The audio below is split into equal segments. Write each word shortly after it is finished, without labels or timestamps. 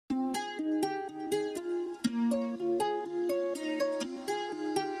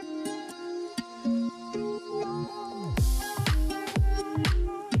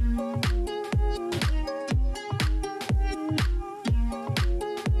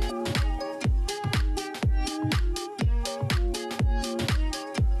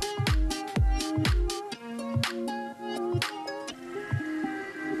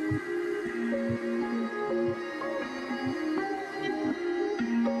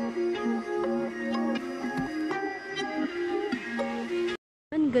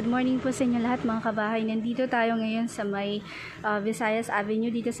Good morning po sa inyo lahat mga kabahay. Nandito tayo ngayon sa may Visayas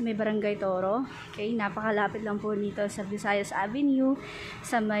Avenue, dito sa may Barangay Toro. Okay, napakalapit lang po dito sa Visayas Avenue,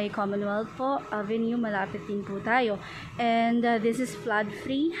 sa may Commonwealth po Avenue, malapit din po tayo. And this is flood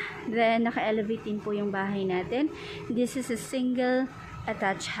free. Then naka-elevate din po yung bahay natin. This is a single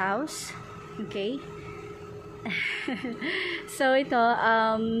attached house. Okay. So ito,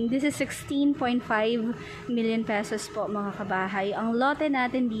 this is 16.5 million pesos po mga kabahay. Ang lote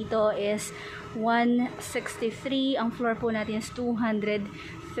natin dito is 163, ang floor po natin is 238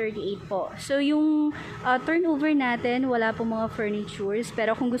 po. So yung turnover natin, wala po mga furnitures,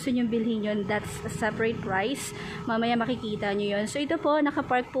 pero kung gusto nyo bilhin yun, that's a separate price. Mamaya makikita nyo yun. So ito po,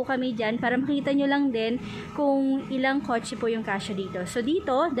 nakapark po kami dyan para makita nyo lang din kung ilang kotse po yung kasya dito. So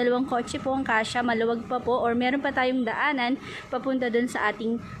dito, 2 kotse po ang kasya, maluwag pa po, or meron pa tayong daanan papunta dun sa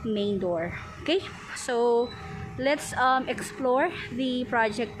ating main door. Okay? So let's explore the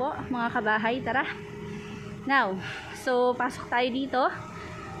project po mga kabahay. Tara! Now, so pasok tayo dito.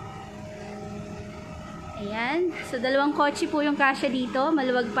 Ayan. So, 2 kotse po yung kasya dito.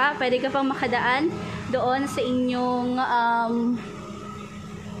 Maluwag pa. Pwede ka pang makadaan doon sa inyong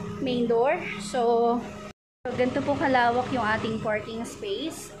main door. So, ganito po kalawak yung ating parking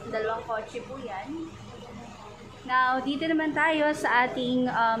space. 2 kotse po yan. Now, dito naman tayo sa ating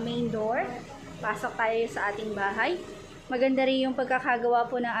main door. Pasok tayo sa ating bahay. Maganda rin yung pagkakagawa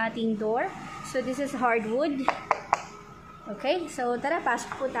po ng ating door. So, this is hardwood. Okay. So, tara,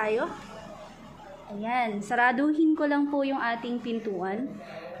 pasok po tayo. Ayan, saraduhin ko lang po yung ating pintuan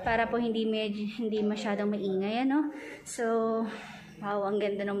para po hindi masyadong maingay, ano? So, wow, ang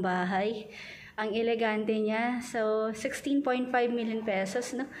ganda ng bahay. Ang elegante niya. So, 16.5 million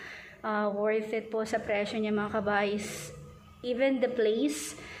pesos, no? Worth it po sa presyo niya mga kabayis. Even the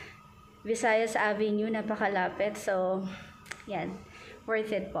place, Visayas Avenue, napakalapit. So, yan.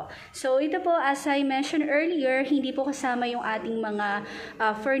 Worth it po. So, ito po, as I mentioned earlier, hindi po kasama yung ating mga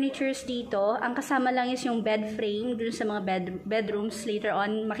furnitures dito. Ang kasama lang is yung bed frame dun sa mga bedrooms. Later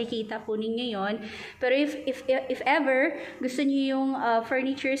on, makikita po ninyo yon. Pero if ever gusto niyo yung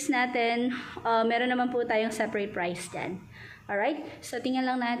furnitures natin, meron naman po tayong separate price dyan. Alright? So, tingnan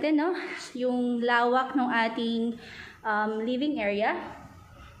lang natin, no? Yung lawak ng ating living area.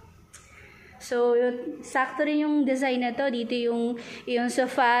 So, sakto rin yung design na to. Dito yung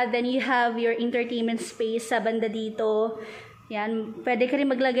sofa. Then, you have your entertainment space sa banda dito. Yan. Pwede ka rin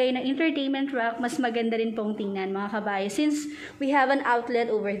maglagay ng entertainment rack. Mas maganda rin pong tingnan, mga kabayo. Since we have an outlet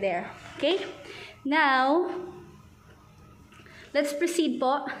over there. Okay? Now, let's proceed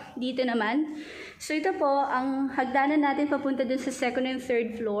po. Dito naman. So, ito po, ang hagdanan natin papunta dun sa 2nd and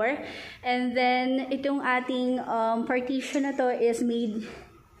 3rd floor. And then, itong ating partition na to is made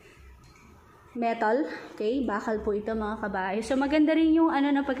metal. Okay, bakal po ito mga kabahay. So maganda rin yung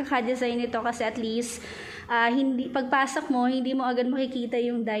na pagkaka-design nito kasi at least hindi pagpasok mo, hindi mo agad makikita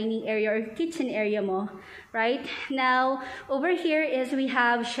yung dining area or kitchen area mo. Right? Now, over here is we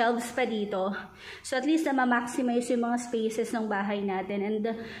have shelves pa dito. So at least ma-maximize yung mga spaces ng bahay natin and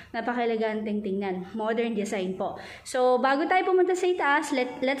napaka-eleganteng tingnan. Modern design po. So bago tayo pumunta sa itaas,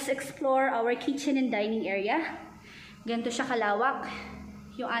 let's explore our kitchen and dining area. Ganito siya kalawak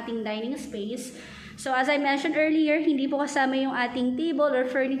yung ating dining space. So, as I mentioned earlier, hindi po kasama yung ating table or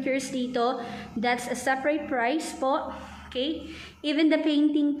furnitures dito. That's a separate price po. Okay? Even the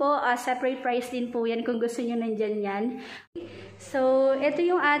painting po, separate price din po yan kung gusto nyo nandyan yan. So, ito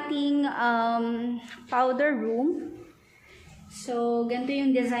yung ating powder room. So, ganito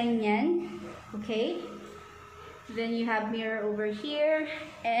yung design yan. Okay? Then, you have mirror over here.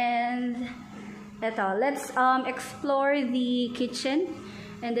 And, eto, let's explore the kitchen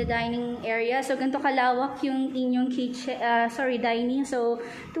and the dining area. So, ganito kalawak yung inyong kitchen, dining. So,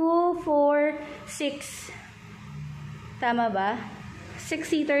 2, 4, 6. Tama ba? 6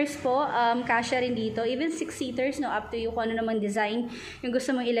 seaters po. Kasya rin dito. Even 6 seaters, no? Up to you kung ano namang design yung gusto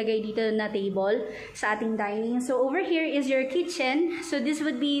mong ilagay dito na table sa ating dining. So, over here is your kitchen. So, this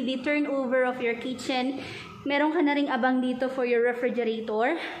would be the turnover of your kitchen. Meron ka na ring abang dito for your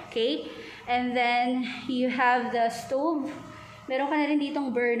refrigerator. Okay? And then, you have the stove. Meron ka na rin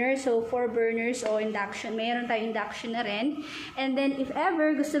ditong burner, so 4 burners o induction. Mayroon tayong induction na rin. And then, if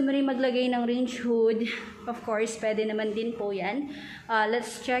ever gusto mo rin maglagay ng range hood, of course, pwede naman din po yan.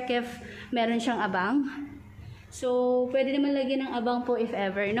 Let's check if meron siyang abang. So, pwede naman lagyan ng abang po if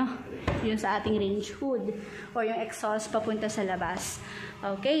ever, no? Yung sa ating range hood or yung exhaust papunta sa labas.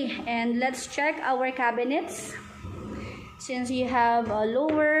 Okay, and let's check our cabinets. Since you have a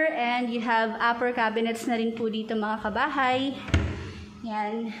lower and you have upper cabinets na rin po dito mga kabahay.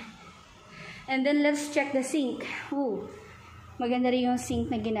 Yan. And then let's check the sink. Ooh. Maganda rin yung sink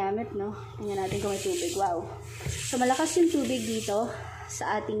na ginamit, no? Tingnan natin kung may tubig. Wow. So, malakas yung tubig dito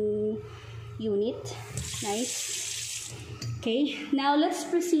sa ating unit. Nice. Okay. Now, let's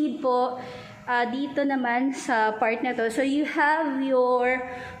proceed po dito naman sa part na to. So, you have your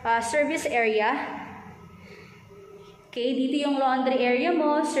service area. Okay. Dito yung laundry area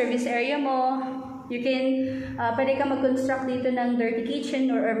mo, service area mo. You can, pwede ka mag-construct dito ng dirty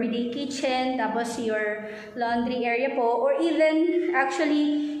kitchen or everyday kitchen, tapos your laundry area po, or even,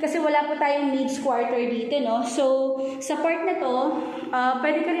 actually, kasi wala po tayong maids quarter dito, no? So, sa part na to,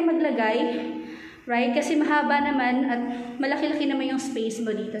 pwede ka rin maglagay, right? Kasi mahaba naman at malaki-laki naman yung space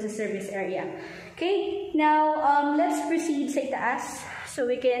mo dito sa service area. Okay? Now, let's proceed sa itaas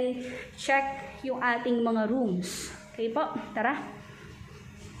so we can check yung ating mga rooms. Okay po? Tara!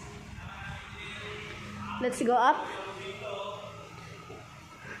 Let's go up.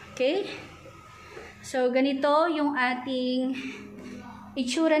 Okay. So, ganito yung ating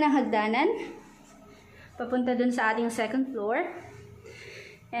itsura ng hagdanan. Papunta dun sa ating second floor.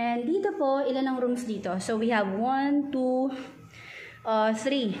 And dito po, ilan ang rooms dito? So, we have 1, 2, 3.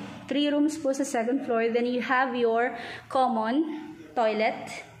 3 rooms po sa second floor. Then, you have your common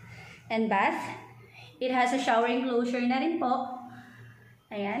toilet and bath. It has a shower enclosure na rin po.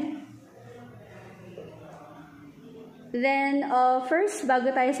 Ayan. Then, first,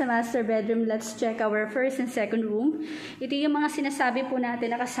 bago tayo sa master bedroom, let's check our first and second room. Ito yung mga sinasabi po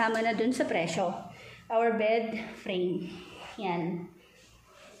natin na kasama na dun sa presyo. Our bed frame. Yan.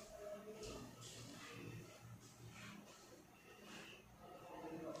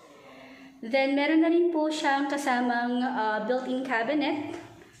 Then, meron na rin po siyang kasamang built-in cabinet.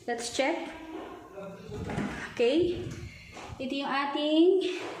 Let's check. Okay. Ito yung ating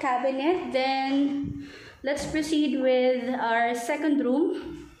cabinet. Then, let's proceed with our second room.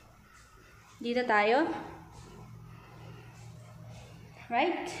 Dito tayo.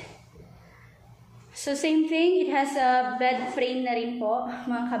 Right? So, same thing. It has a bed frame na rin po,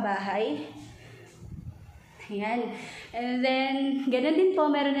 mga kabahay. Ayan. And then, ganun din po,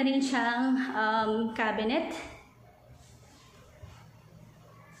 meron na rin siyang cabinet.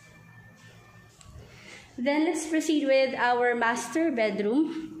 Then, let's proceed with our master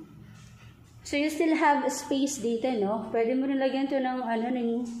bedroom. So, you still have space dito, no? Pwede mo rin lagyan ito ng,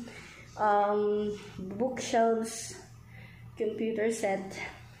 bookshelves, computer set.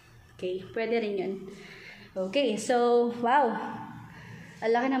 Okay, pwede rin yun. Okay, so, wow.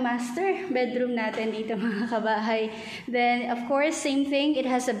 Ang laki na master bedroom natin dito, mga kabahay. Then, of course, same thing. It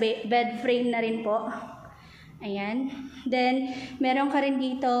has a bed frame na rin po. Ayan. Then, meron ka rin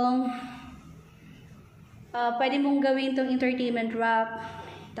ditong, pwede mong gawin itong entertainment rack.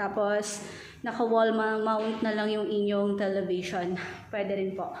 Tapos, naka-wall mount na lang yung inyong television. Pwede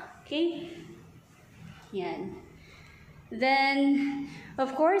rin po. Okay? Yan. Then,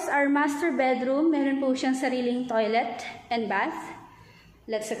 of course, our master bedroom, meron po siyang sariling toilet and bath.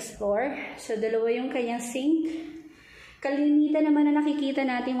 Let's explore. So, dalawa yung kanyang sink. Kalimitan naman na nakikita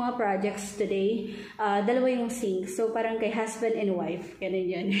natin mga projects today, dalawa yung sink. So, parang kay husband and wife. Ganun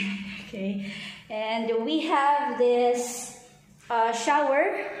yun. Okay? And we have this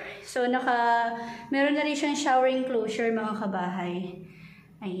shower. So, meron na rin siyang shower enclosure, mga kabahay.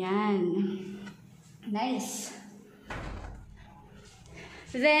 Ayan. Nice.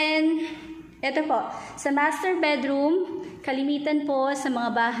 Then, eto po. Sa master bedroom, kalimitan po sa mga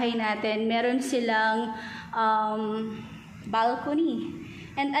bahay natin, meron silang balcony.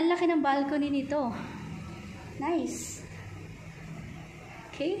 And ang laki ng balcony nito. Nice.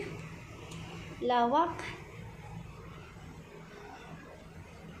 Okay. Lawak.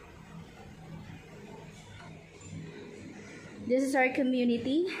 This is our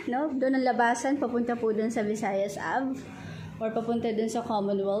community, no? Doon ang labasan, papunta po doon sa Visayas Ave or papunta doon sa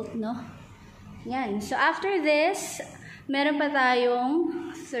Commonwealth, no? Yan. So, after this, meron pa tayong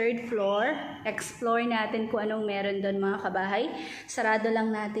third floor. Explore natin kung anong meron doon, mga kabahay. Sarado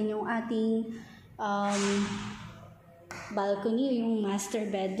lang natin yung ating balcony, yung master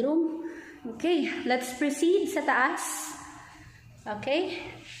bedroom. Okay, let's proceed sa taas. Okay,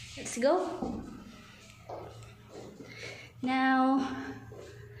 let's go. Now,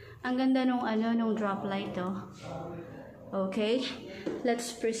 ang ganda nung nung drop light to. Okay,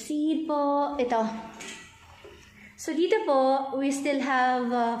 let's proceed po. Ito. So, dito po, we still have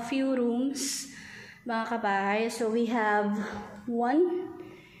a few rooms, mga kabahay. So, we have 1,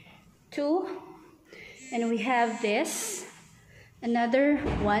 2, and we have this. Another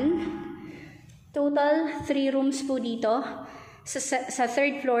 1. Total, 3 rooms po dito. Sa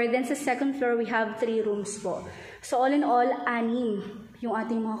third floor. Then, sa second floor, we have 3 rooms po. So, all in all, 6 yung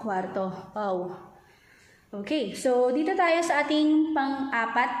ating mga kwarto. Wow. Okay, so dito tayo sa ating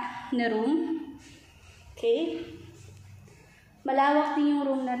pang-apat na room. Okay. Malawak din yung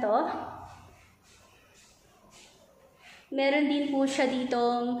room na to. Meron din po siya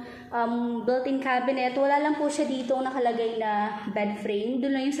ditong built-in cabinet. Wala lang po siya ditong nakalagay na bed frame.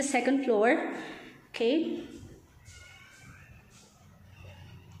 Doon lang yung sa second floor. Okay.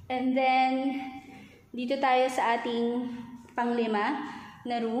 And then, dito tayo sa ating pang-lima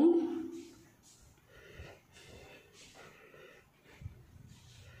na room.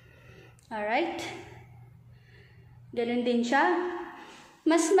 Alright. Ganun din siya.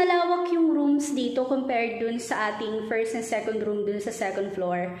 Mas malawak yung rooms dito compared dun sa ating first and second room dun sa second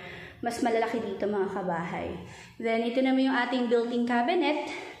floor. Mas malalaki dito mga kabahay. Then, ito naman yung ating built-in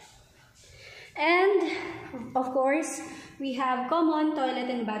cabinet. And, of course, we have common toilet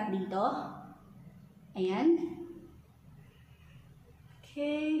and bath dito. Ayan.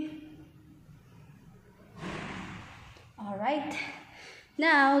 Okay. Alright.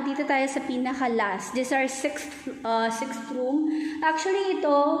 Now, dito tayo sa pinaka-last. These are sixth room. Actually,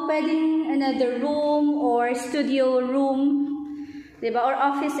 ito, pwedeng another room or studio room. Diba? Or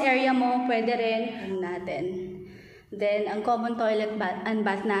office area mo, pwede rin natin. Then, ang common toilet and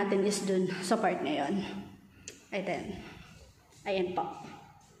bath natin is dun sa part na yun. Ayan po.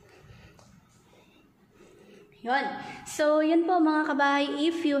 Yun. So, yun po mga kabahay.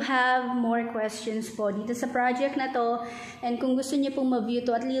 If you have more questions po dito sa project na to, and kung gusto niyo pong ma-view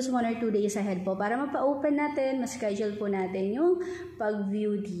to at least 1 or 2 days ahead po, para mapa-open natin, ma-schedule po natin yung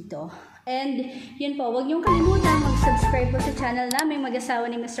pag-view dito. And, yun po, huwag niyong kalimutan mag-subscribe po sa channel namin, Mag-asawa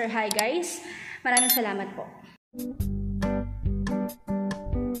ni Mr. Hi guys. Maraming salamat po.